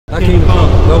need to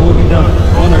come. What will be done?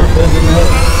 Honor,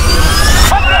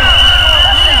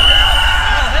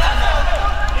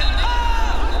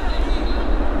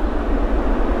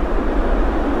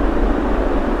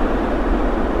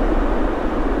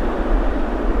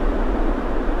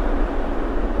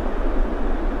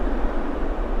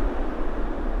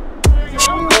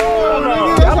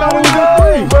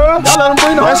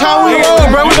 That's how we roll,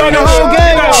 bro. We done the whole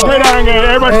game.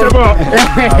 Everybody step up.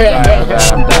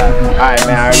 Alright,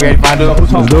 man. Are you ready to find it?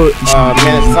 Let's do it.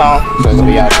 Menace song. So it's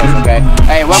gonna be out there, okay?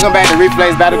 Hey, welcome back to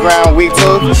Reflex Battleground Week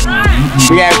 2.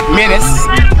 We got Menace,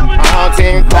 our home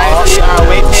team, Dynasty, our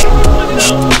away team.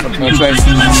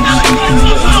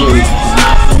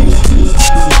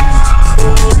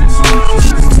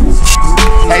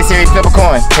 Hey Siri, flip a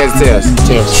coin. Heads, tails.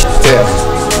 Tails.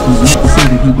 Heads.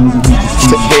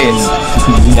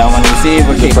 Y'all want to receive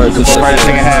or kick? First,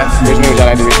 second half. Which means y'all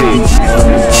like to receive?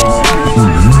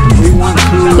 We want to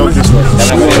go this way.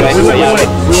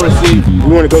 We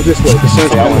want to go this way. I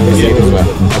want to receive this way.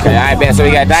 Okay, alright, Ben. So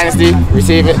we got Dynasty,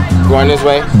 receive it, going this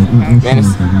way.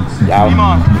 Menace, y'all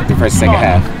do first, second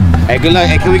half. Hey, good luck.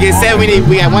 Hey, can we get 7?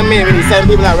 We got 1 minute. We need 7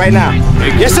 people out right now.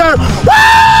 Yes, sir. Woo!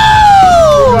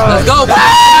 Let's go. Woo!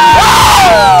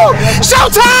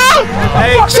 Showtime!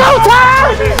 Hey.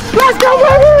 Showtime! Let's go,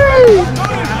 baby!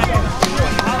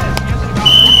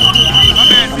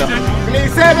 We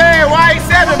need 7 white,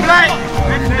 7 black.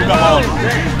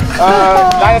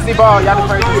 Dynasty ball, y'all the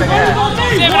first, second half.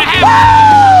 Woo!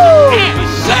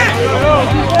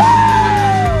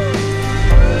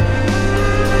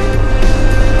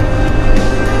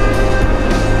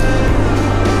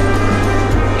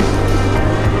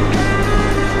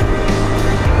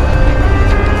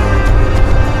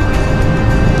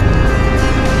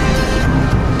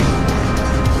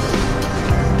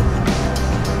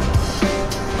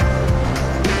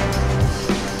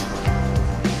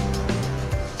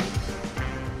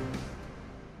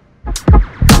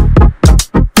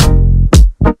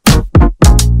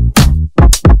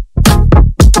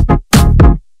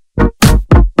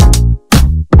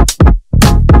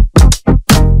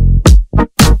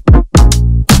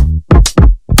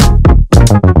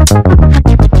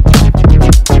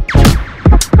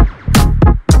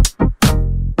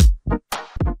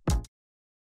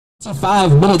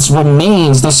 Five minutes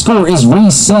remains. The score is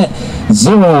reset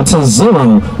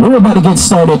 0-0. We're about to get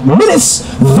started. Menace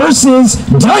versus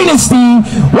Dynasty.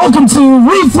 Welcome to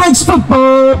Reflex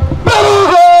Football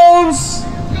Battlegrounds.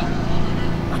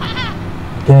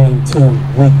 Game 2,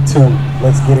 week 2.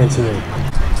 Let's get into it.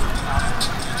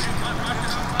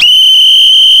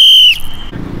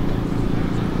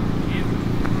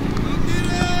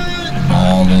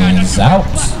 Ball is out.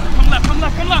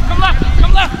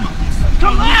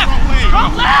 Come left!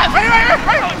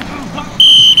 Right!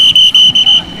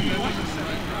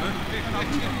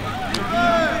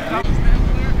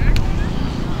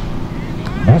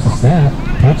 There's a snap.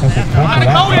 Let's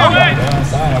Oh yeah!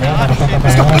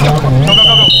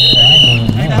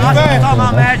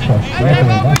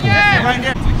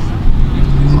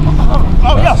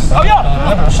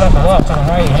 shuffle up to the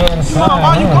right hand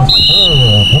side.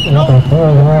 Picking up and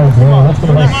throwing around here. Let's get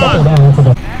a shuffle down into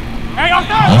the. Hey,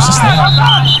 outside! There's a snap.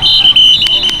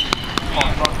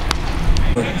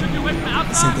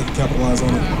 Let's see if they can capitalize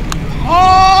on it.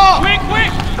 Oh! Quick!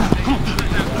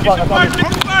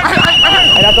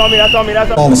 Hey, that's on me.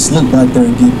 Ball to slip back there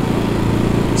and get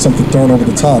something thrown over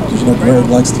the top. Because you know Greg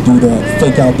likes to do that.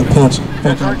 Fake out the pitch.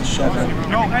 Fake out the shot.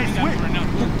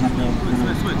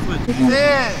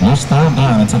 There's third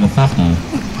down into the 50.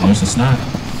 There's a snap.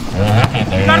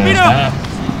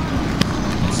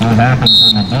 Let's see what happens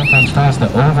when the defense tries to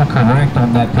overcorrect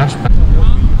on that pitch.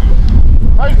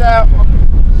 First down.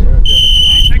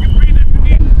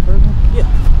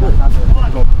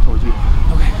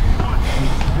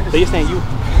 So you're saying you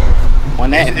on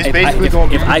that? if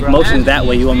Ike motions that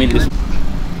way, you want me to just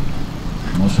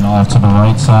motion off to the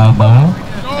right side though.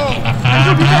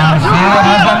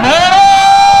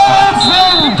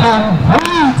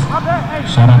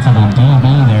 Shout out to the DB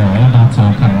there, able to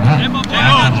connect.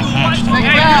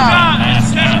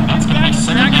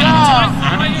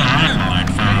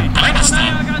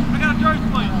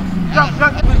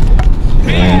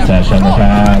 Touch on the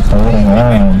pass, holding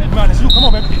on. Come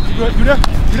on, baby. You there?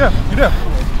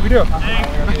 We there.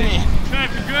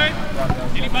 Trev, you good?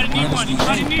 Anybody need one?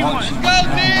 Let's go,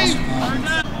 D!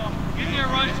 Get there,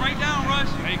 Rush. Right down, Rush.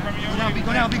 Hey, go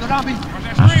down, B.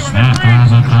 Snap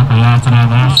throws it quickly out to the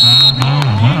left side.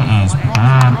 He is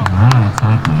prime really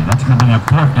quickly. That's going to be a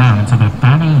 4th down into the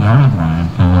 30-yard line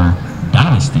for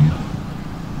Dynasty.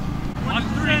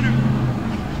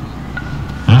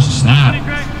 There's a snap.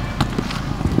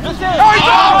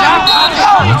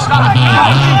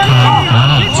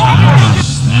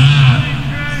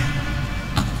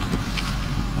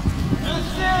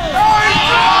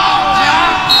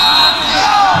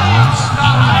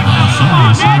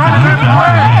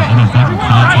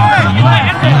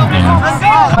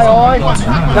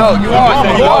 No, you are.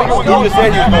 You just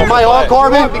said you was. Am I on,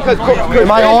 Corbin?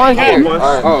 Am I on?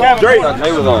 Drake.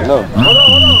 They was on. No.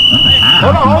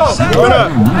 Hold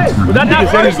on. But that nigga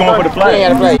said he's going for the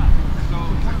flag.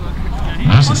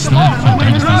 There's a snap from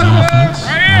Dynasty's offense.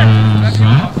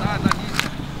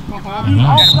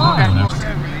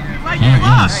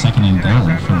 That is second and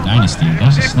goal from Dynasty.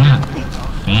 There's a snap.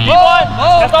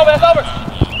 That's over, that's over.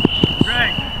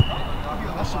 Greg.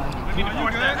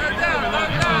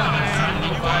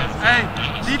 Hey,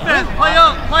 defense, play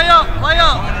up, play up, play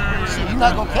up. He's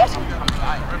not going to catch him.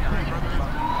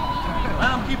 Let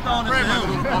him keep throwing it to him.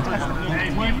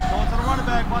 Going to the running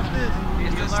back, watch this.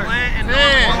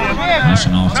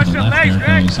 Pushing off to the left,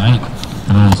 there goes Ike.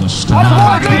 Throws a strong.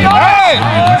 Hey!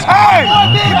 Hey!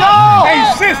 Big dog! Hey,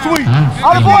 sit sweet!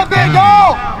 On the board, big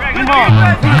dog!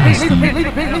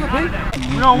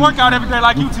 We don't work out every day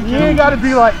like you two. You ain't got to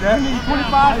be like that.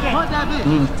 25 days. Hunt that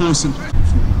bitch. Forcing.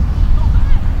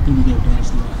 Here we go,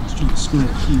 Dynasty offense trying to score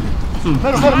here.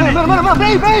 Middle,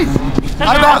 B!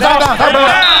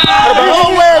 No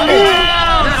awareness.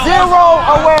 Zero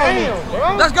awareness.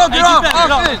 Let's go, get off. Good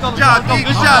job, D.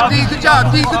 Good job, D. Good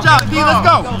job, D. Good job, D. Let's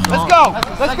go. Let's go.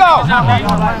 Let's go.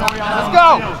 Let's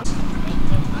go.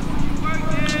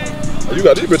 You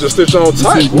got these bitches stitched on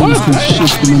tight. What?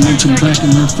 Shift the momentum back in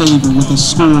their favor with a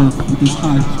score with this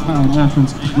high-powered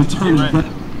offense returning back.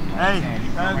 Hey.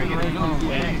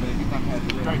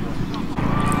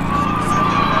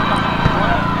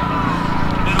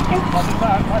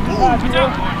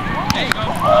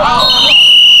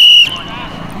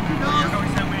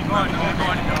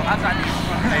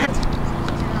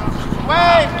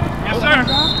 Wait! Yes, sir.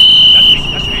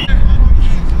 That's me.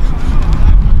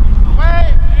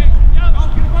 Wait!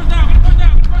 Get the first down, get the first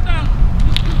down, get the first down.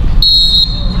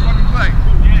 Play.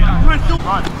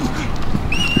 Run.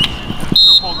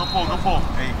 Go pull.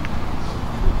 Hey.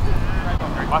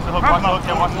 Watch the hook, watch the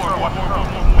hook.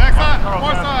 Back side,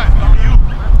 far side.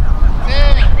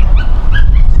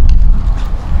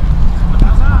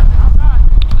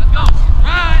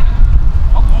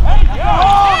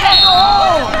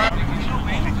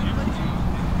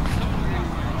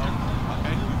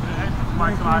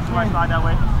 Slide that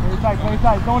way. Very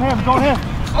tight. Don't him.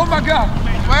 Oh my God.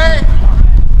 Wait.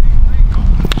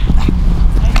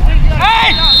 Hey!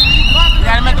 You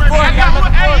got him at the four.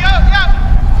 Hey, yo.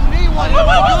 You need one. Let's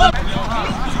go.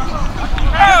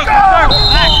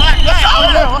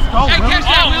 Hey, catch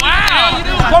that, Willie.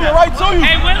 Wow. Coming right to you.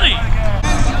 Hey, Willie.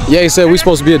 Yeah, he said we're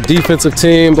supposed to be a defensive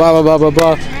team, blah, blah, blah,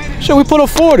 blah, blah. Shit, we put up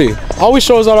 40. All we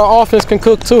show is that our offense can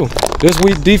cook too. This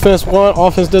week, defense won,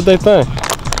 offense did their thing.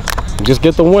 Just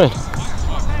get the win.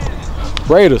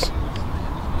 Raiders.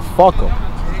 Fuck them.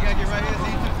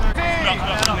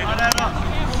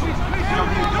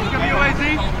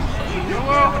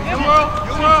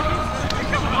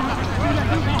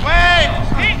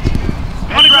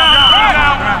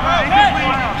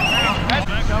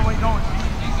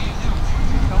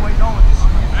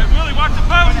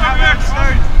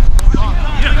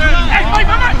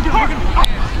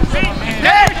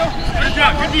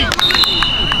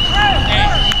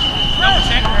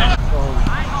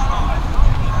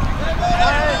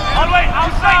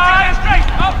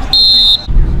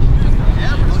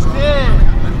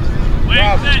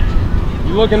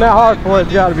 You looking that hard for it,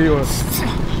 it's gotta be one.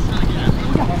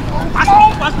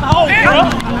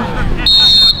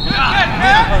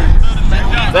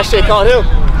 That shit caught him.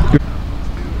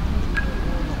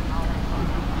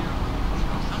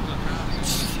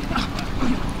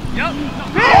 Yep.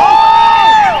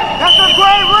 That's a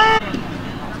great read.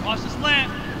 Watch the slant.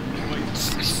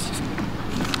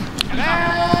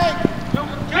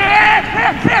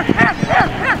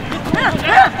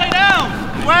 Stay down.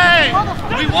 Wait.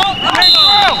 We won't hang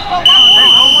on.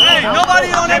 Hey, nobody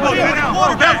on that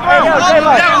quarterback.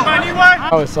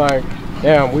 I was like,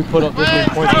 damn, we put up this many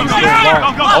points and we still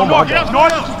lost. Oh my God.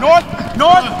 North.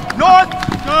 Go.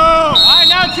 All right,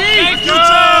 now T.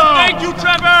 Thank you,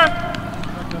 Trevor.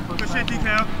 Good shit,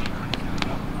 D-Cam.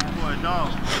 Boy, dog.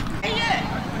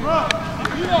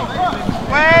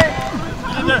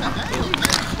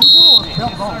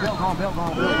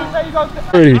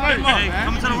 Pretty.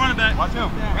 Coming to the running back. Watch him.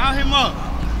 Round him up.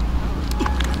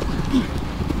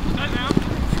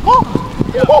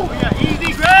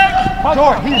 Easy, Greg.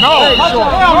 Short. He's no.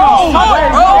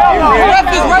 Ref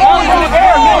is right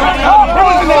there.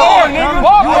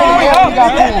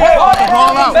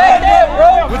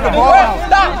 With the ball out.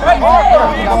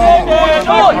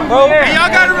 Hey, y'all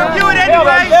gotta review it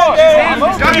anyway. Y'all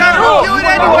gotta review it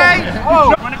anyway.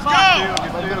 Let's go.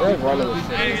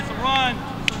 Hey, it's a run.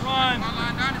 It's a run.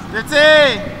 That's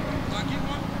it.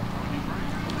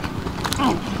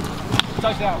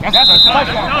 Touchdown. That's a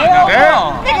touchdown.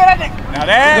 Now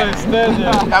that.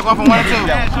 Y'all going for 1 and 2.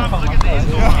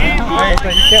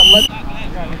 You can't let.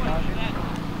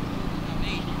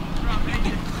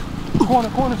 Corner.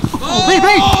 B.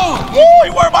 Woo,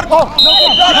 you worry about the ball.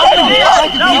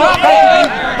 Thank you, B.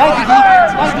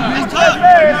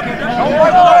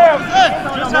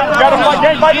 Got to fight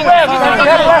game by the left.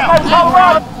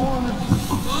 Colorado.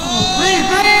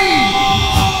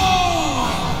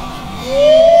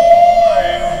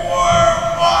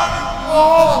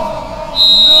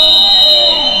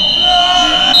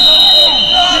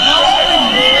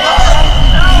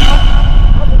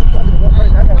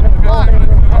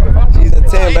 She's a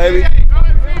 10, baby.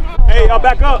 Hey, y'all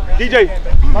back up. DJ.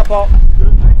 My fault.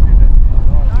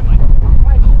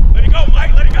 Let it go,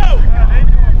 Mike. Let it go.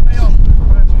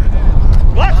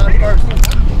 What?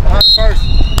 First.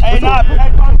 Hey, nah. Hey,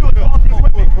 do it. All teams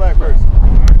with me. Flag first.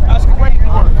 That's great.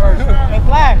 Hey,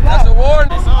 flag. That's a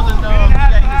warning.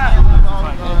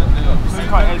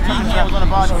 was on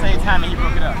the ball at the same time and he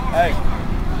broke it up. Hey.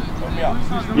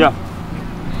 Yeah.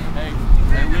 Hey,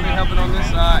 really helping on this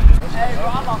side. Hey,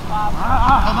 bro, I'm on 5.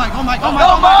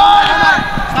 Oh my.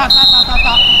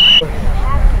 Stop.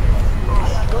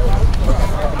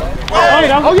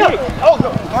 Oh, yeah.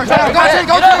 First down.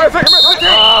 Go team. First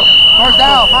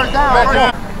down.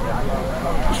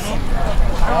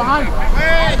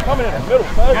 Coming in the middle.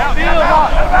 Let's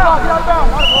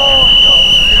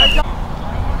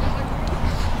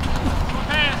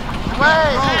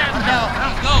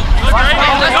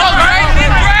go, Greg.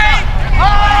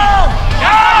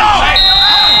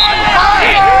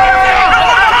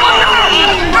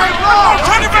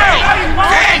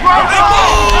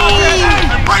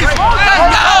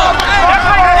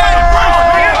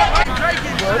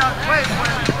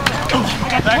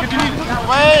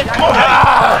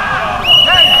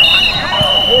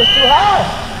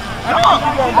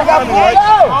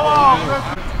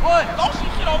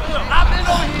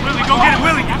 Willie, go get it,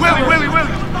 Willie.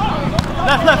 Willie.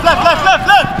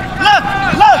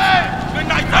 Left. Good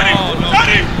night, Sonny.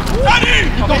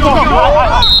 Go.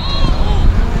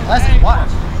 Let's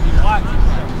watch.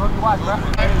 Watch, bro.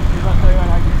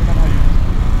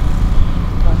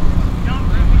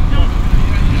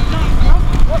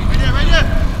 Right there.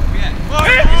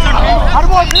 How the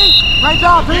boy, P? Great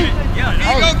job, P. Yeah.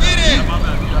 Hey, go get it.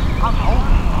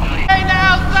 Hey,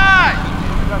 now outside.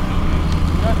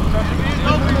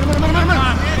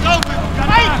 It's open.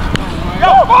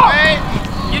 Go. Hey.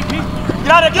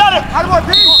 Get out of it. How the boy,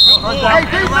 P? Hey,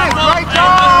 defense, great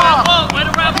job. Way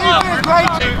to wrap up. Defense,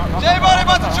 great job. J-Body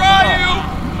about to try you.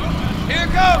 Here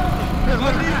it comes.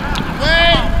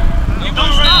 Wait. You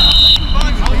don't stop. 4,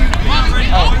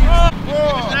 3,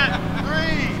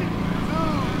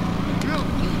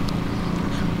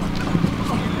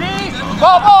 2,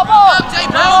 Ball.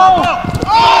 J-Ball.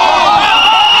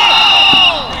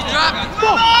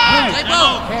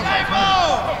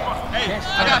 Hey,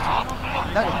 I got you.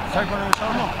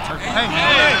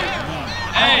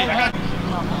 Hey.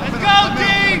 Let's go,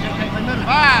 team.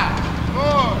 5,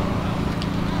 4.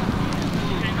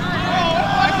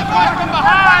 Let's back from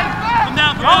behind. Come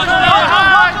down,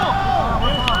 halftime.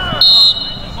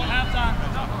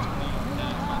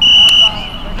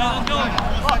 Let's go.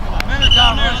 Menace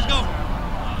down there. Let's go.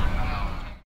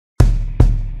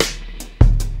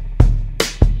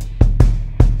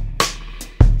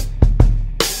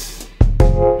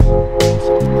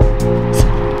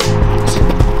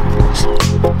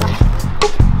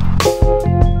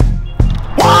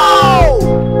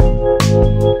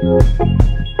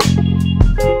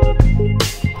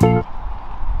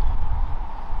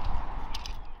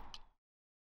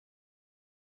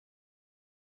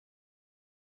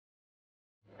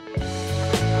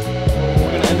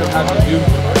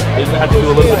 They're gonna have to do a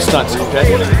little bit of stunts, okay?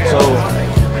 So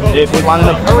if we're lining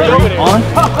up on,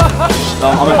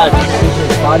 I'm gonna have to take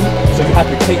his body, so you have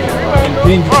to take it, and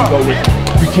then you can go with it.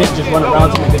 You can't just run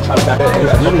around and then try to back up.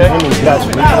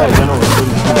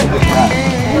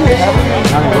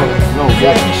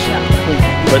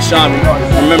 But Sean,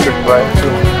 remember,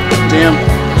 damn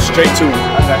straight to him.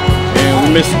 And we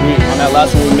missed on that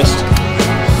last one. We missed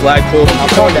flag pull. I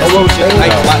thought that shit was just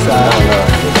like last time.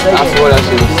 I swear that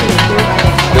shit was sick, bro.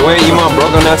 The way Iman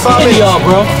broke on that Scared of y'all,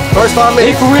 bro. First 5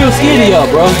 They minutes. for real scared of y'all,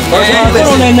 bro. Put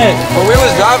on that neck. When we was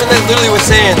driving, they literally was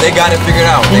saying they got it figured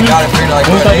out. They got it figured out.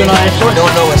 Like, they don't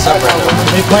know what's up right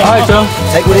now. All right, so.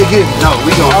 Take what they give. No,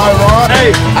 we gon'.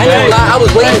 Hey, I ain't gonna lie, I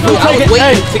was waiting to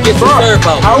get some serve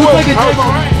out. I will take it. Let's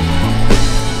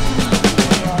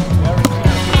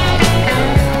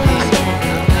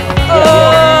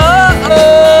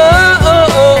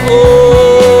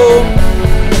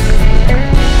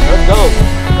go.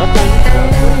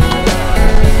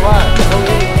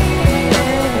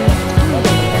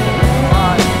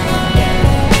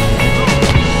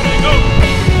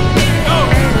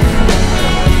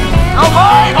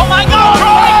 Oh my God! Oh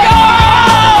my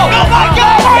God! Oh my God!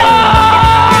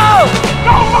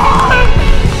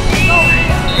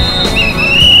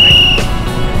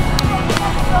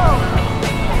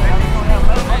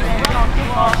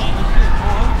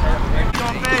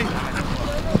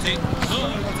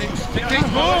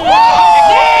 Come on!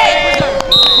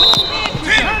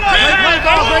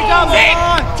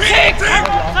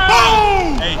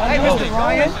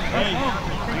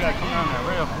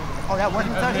 Oh, that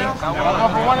wasn't a touchdown? For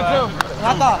 1 and 2.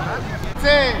 I thought.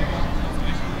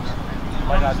 10.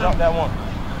 Might not drop that one.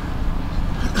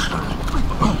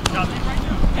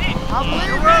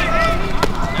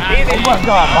 Easy. Oh my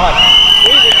God, Mike.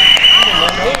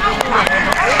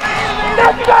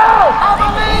 Let's go! I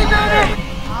believe in it!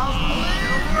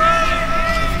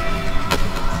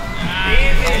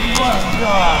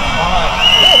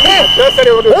 Just said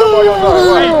it would do something on your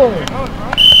side.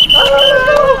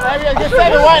 Get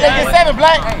 7 white, they get 7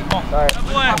 black.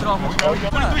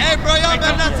 Hey, bro, y'all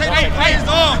better not take these players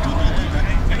off.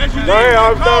 Go ahead,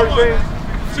 I'm sorry,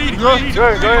 Go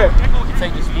ahead. You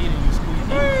take the speed and you squeeze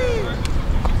it.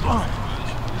 I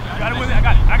got it with it. I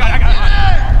got it.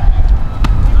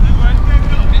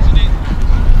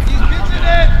 He's pitching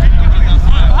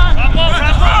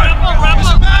it.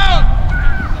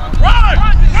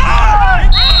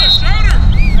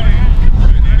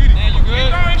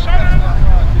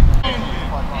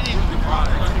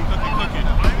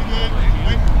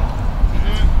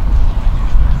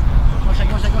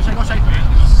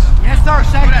 Yes, sir.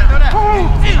 Shake it.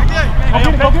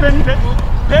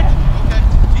 Pitch.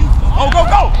 Oh, go.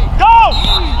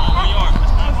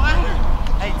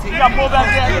 You got to pull back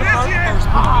there.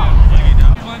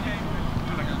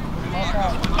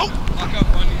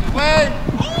 Play.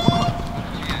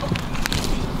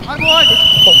 My boy. You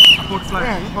pulled the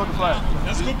flag.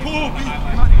 That's a good pull.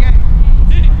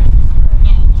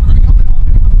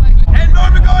 Hey,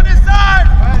 Norman, go on this side.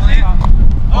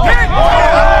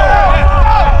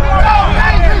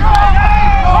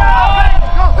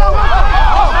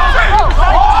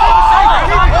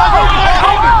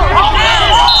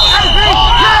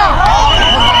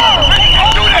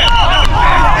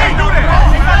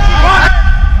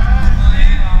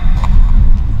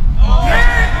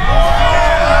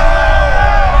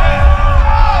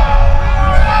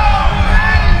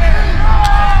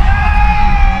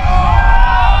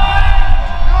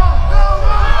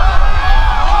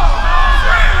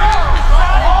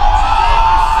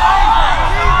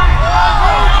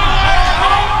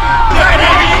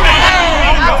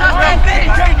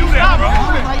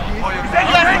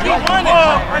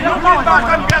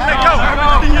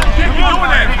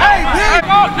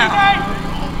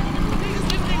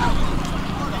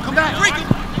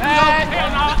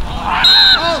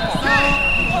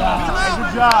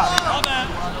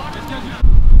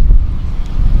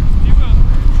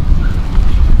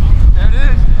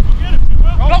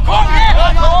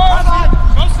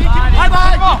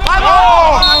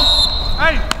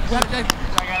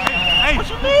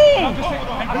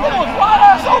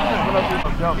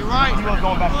 You're right. He was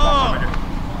going back to back.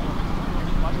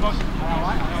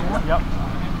 Yep.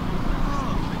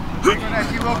 Break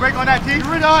on that, T.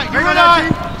 Break on that, T.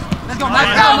 Let's go, Mike.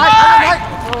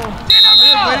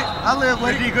 I live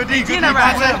with it. Good D. Second down.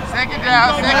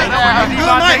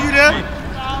 Good, Mike. You there?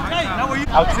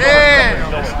 Out 10.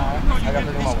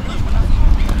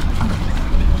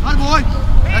 Hi, boy.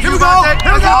 Here we go.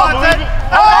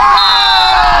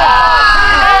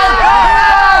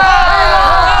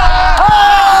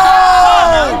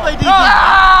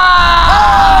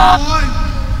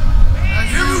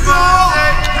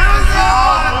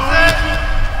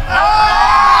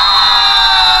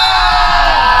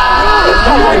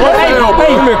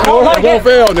 Won't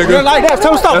fail, nigga. Like that,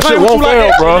 so stop. That shit won't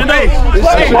fail, bro.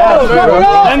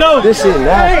 This shit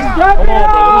nasty.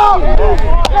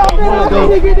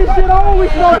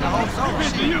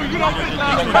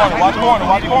 Watch corner.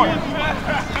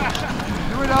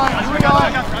 Give it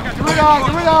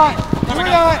on.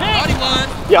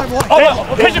 Yeah.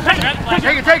 Oh, pitch it. Take it. Thank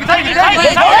you. Thank you, man.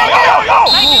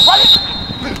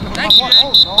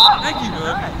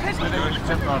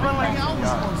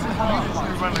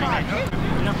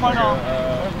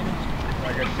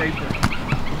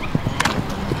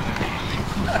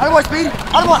 I don't want speed. I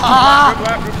don't want.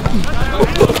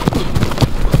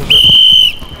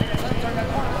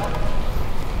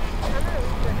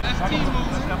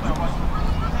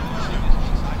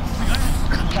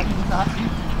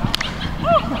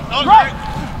 Right.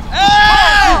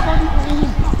 Hey!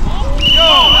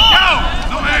 Go!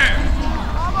 No man!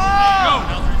 Go!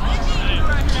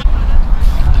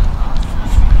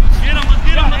 Get him!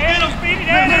 Speedy,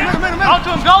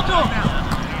 Go to him!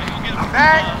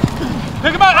 Back!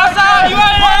 Pick him up! Outside! You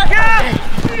out here!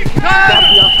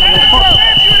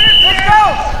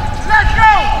 Let's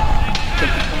go!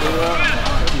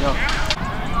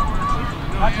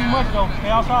 Not too much though. Stay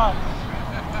outside.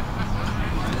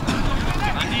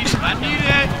 I need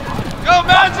it. Go,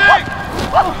 Magic!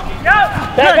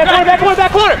 Back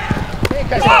corner.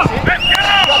 Got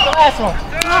the last one.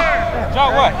 John,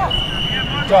 what?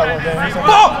 Got one, man.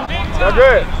 That's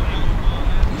good.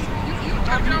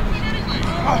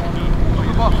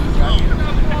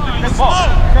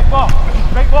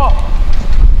 Great ball.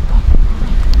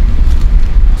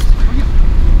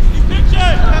 You pitch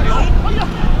it.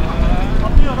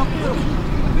 Upfield.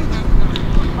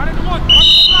 Right in the one.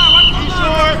 He's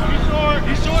short.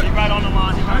 He's right on the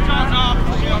line.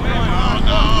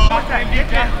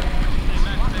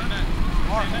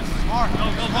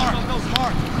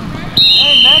 Smart.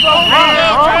 Hey, man, go. Oh,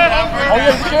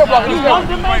 yeah, you can't block it. You right.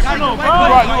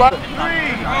 3, 2.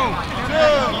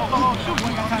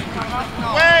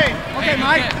 Wait. Okay,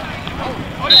 Mike.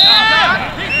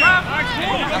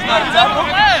 That's not a tackle.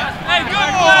 Hey,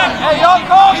 good one. Hey, y'all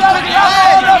go.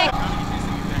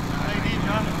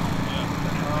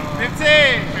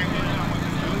 15.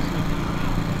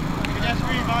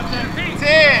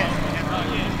 10.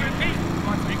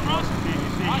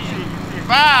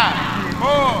 5,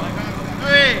 4,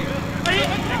 3.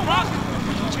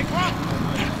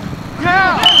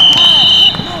 Yeah.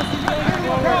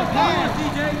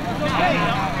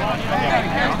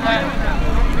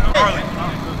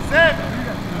 7,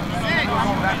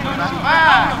 6,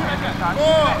 5,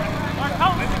 4.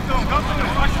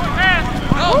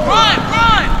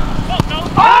 Run!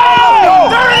 Oh!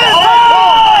 There it is!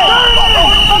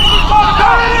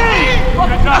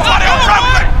 That's what it was!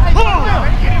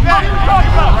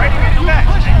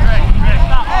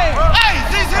 Hey,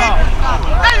 ZZ!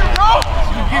 There you go!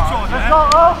 Keep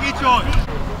on.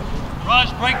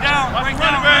 Rush, break down, Rush.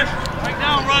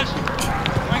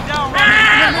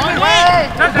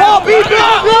 Ball, beat,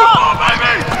 baby!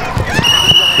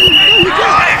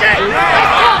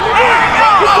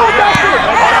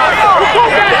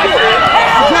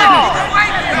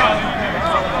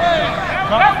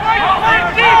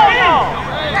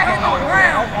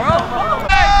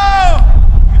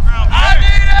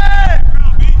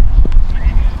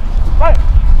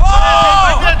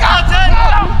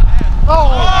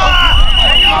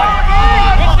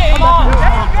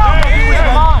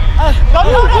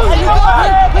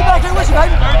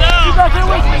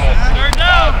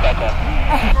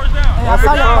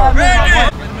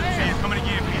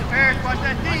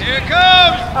 Here it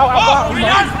comes!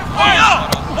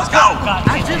 Let's go!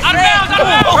 Out of bounds,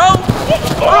 bro!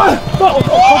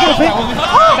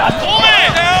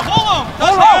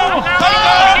 Pull him!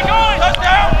 Touchdown!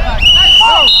 Touchdown!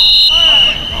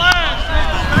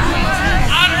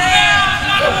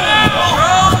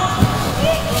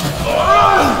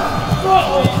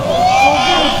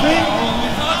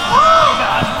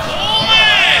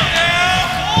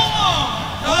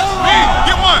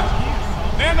 Get one!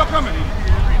 Man, no coming.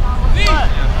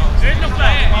 There's no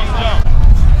flag.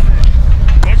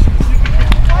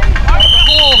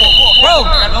 Bro,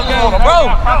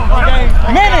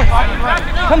 Menace,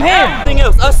 come here. Anything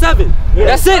else, us 7.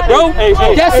 That's it, bro.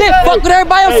 That's it. Fuck what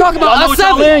everybody else talking about. Us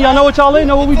 7. Y'all know what y'all in?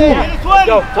 Know what we doing?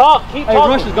 Yo, talk. Keep talking. Hey,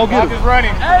 Rushes, go get him.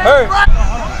 Running. Hurry.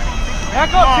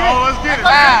 Back up, kid. Let's get it.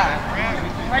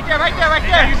 Right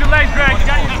there. Use your legs, Greg. You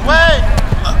got to use your legs.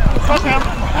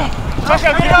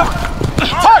 Touchdown. Get up.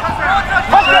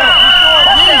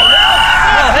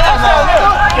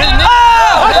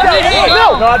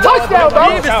 Touchdown.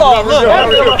 Touchdown, bro. Look.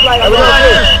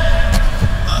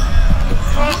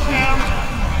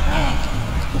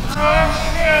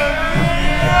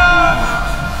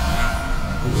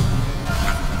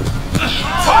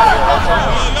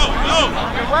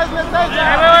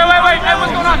 Wait. Hey,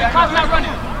 what's going on? The clock's not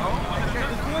running.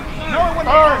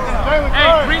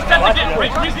 Hey,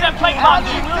 reset play clock,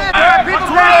 dude. People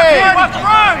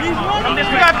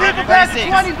pass the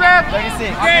 20, grab.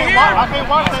 36. I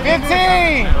can't watch that.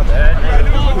 15.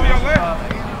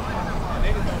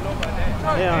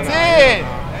 10.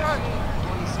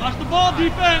 Watch the ball,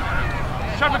 defense.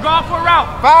 Try to go out for a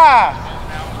route. 5.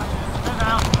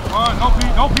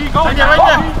 No peek, go. Right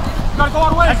there. You gotta go all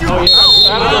the way. That's you.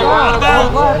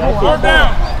 Fourth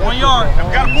down. 1 yard.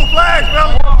 We gotta pull flags,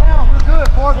 brother. Good.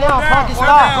 4th down. Pocket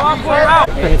stop.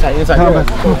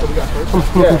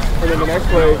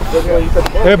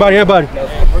 Everybody.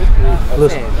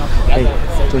 Listen. Hey,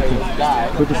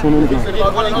 put this one in the gun.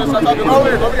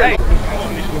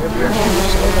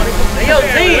 Yo,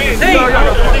 Z.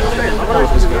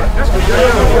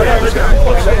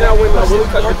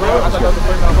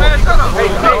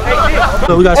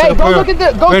 So we got Hey,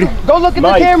 go look at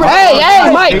the camera.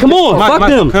 Hey, Mike, come on. Fuck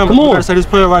them. Come on. We gotta say this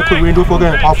prayer right quick. We ain't do it for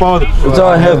again. Our Father, Which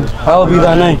art in heaven, hallowed be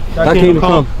thy name. Thy kingdom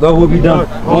come, thy will be done,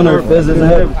 on earth as it is in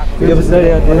heaven. Give us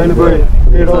today our daily bread.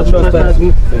 Forgive all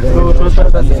trespasses,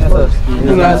 against us.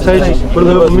 Do not temptation, but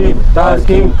deliver us from evil. Thy is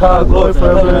kingdom, power, glory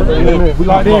forever and ever. Amen. we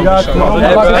locked in, guys. Come on.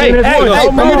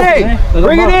 Hey,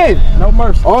 bring it in. No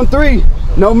mercy. On 3,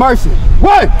 no mercy.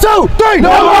 1, 2, 3,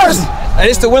 no mercy. And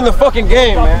it's to win the fucking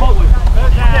game, man.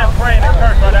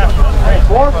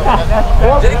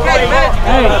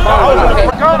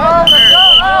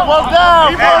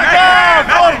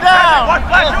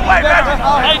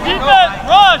 Hey, defense,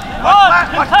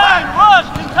 rush,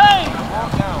 contain.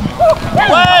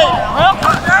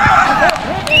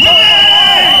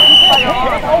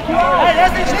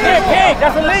 Hey,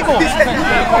 that's illegal.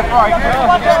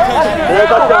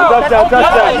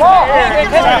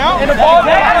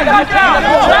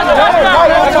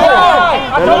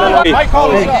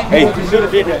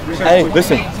 Hey,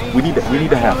 listen. We need to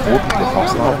have 4 people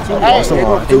across the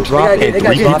line and drop and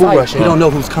 3 people rushing. We don't know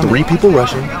who's coming. 3 people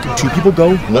rushing, 2 people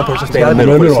go, 1 person stay in the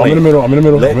middle. I'm in the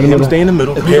middle. Let him stay in the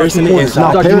middle. Paris in the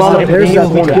inside.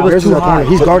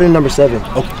 He's guarding number 7.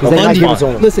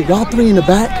 Listen, y'all 3 in the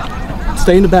back.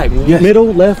 Stay in the back. Yes.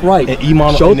 Middle, left, right. And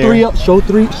Iman show in there. 3 up. Show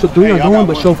 3 are going,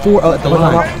 but show 4 at the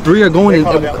line. 3 are going.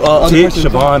 Tig,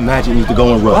 Siobhan, Magic need to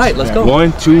go and rush. Right, let's go.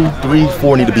 1, 2, 3,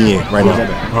 4 need to be in right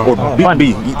now. Or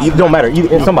B. It don't matter.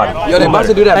 Either somebody. Yo, they about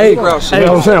to do that big crowd shit. You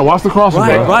know what I'm saying? Watch the crosses, bro.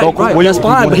 Right. That's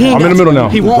fine. But I'm in the middle now.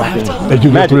 He won't have time. They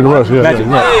do Magic. Rush. Yeah. Magic.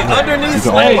 Hey, underneath.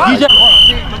 Hey, you just.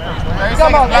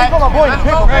 Come on, boy.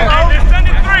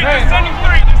 They're sending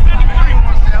 3.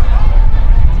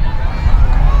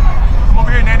 Come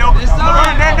over here, Nando. Yes, sir.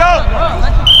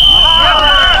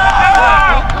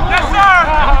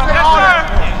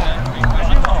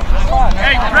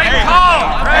 Hey, great call.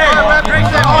 Great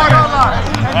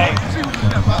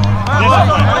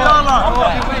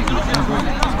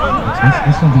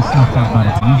This will be stopped out by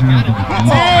the injury of the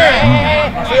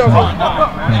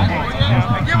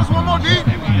Give us one more deep.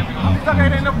 Stuck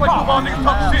ain't enough play football, niggas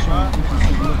talk shit.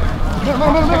 Go!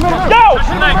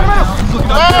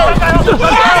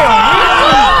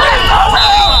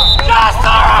 Yes,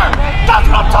 sir! That's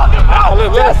what I'm talking about!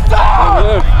 Yes,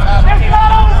 sir! It's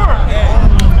not over!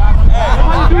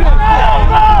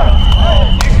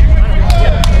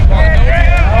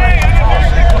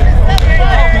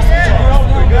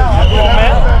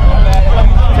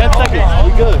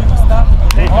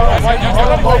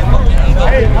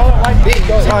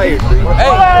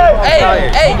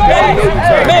 Hey,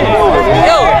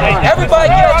 yo, everybody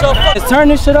get out your fucking. Turn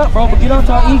this shit up, bro, but get out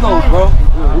your egos, bro.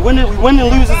 We win and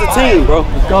lose as a team, bro.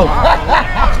 Let's go.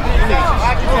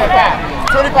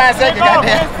 25 seconds,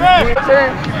 goddamn.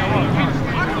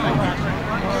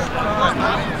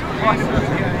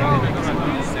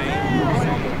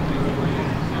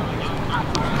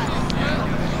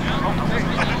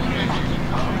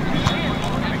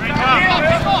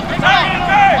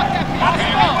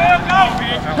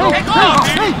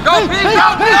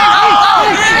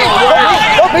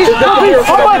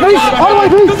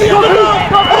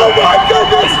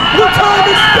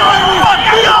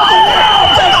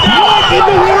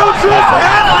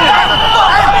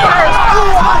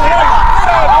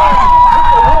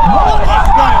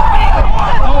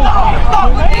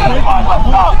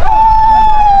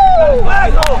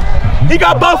 He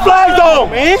got both flags on,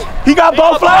 man. He got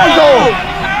both flags on.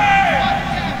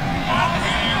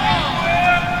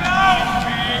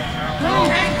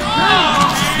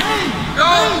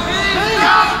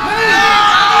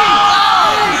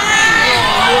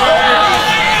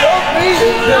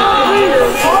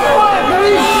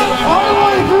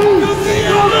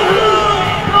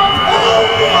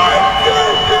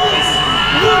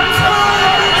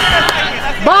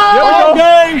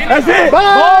 That's it.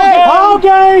 Bye. Ball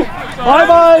game.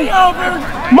 Bye.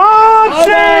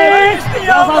 Monty.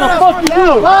 That's how the fuck you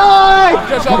do it.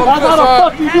 That's how the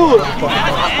fuck you do it.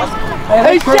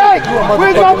 Hey, Shaq,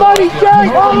 where's my money, Shaq?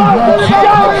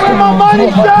 Where's my money,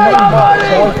 Shaq?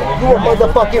 You a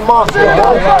motherfucking monster,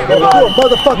 boy. You a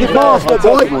motherfucking monster,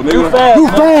 boy. You fast. You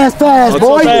fast,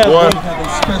 boy.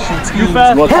 You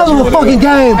fast. Hell of a fucking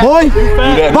game, boy.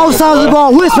 Both sides of the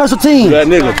ball, which special team? That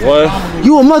nigga, boy.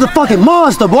 You a motherfucking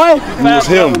monster, boy. It was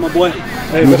him.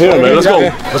 It was him, man. Let's go.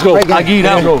 Let's go. I give you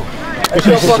that one.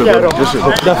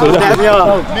 Definitely.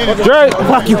 Drake,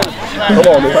 fuck you. Come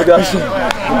on, man. I got you.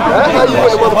 That's how you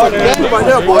win a motherfucking game right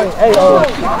there, boy. Hey,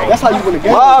 that's how you win a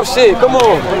game. Oh, shit. Come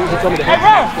on.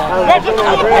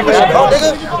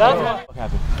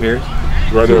 Here.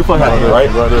 Right there. Right?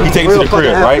 He take it to the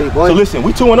crib, right? So listen,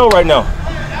 we 2-0 right now.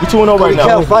 We 2-0 right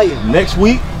now. Next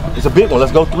week, it's a big one.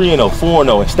 Let's go 3-0,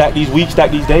 4-0, and stack these weeks,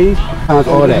 stack these days.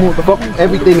 All that. Fuck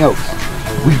everything else.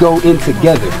 We go in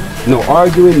together. No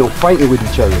arguing, no fighting with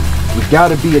each other. We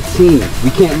gotta be a team.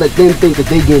 We can't let them think that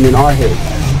they getting in our head.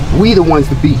 We the ones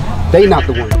to beat. They not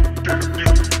the ones.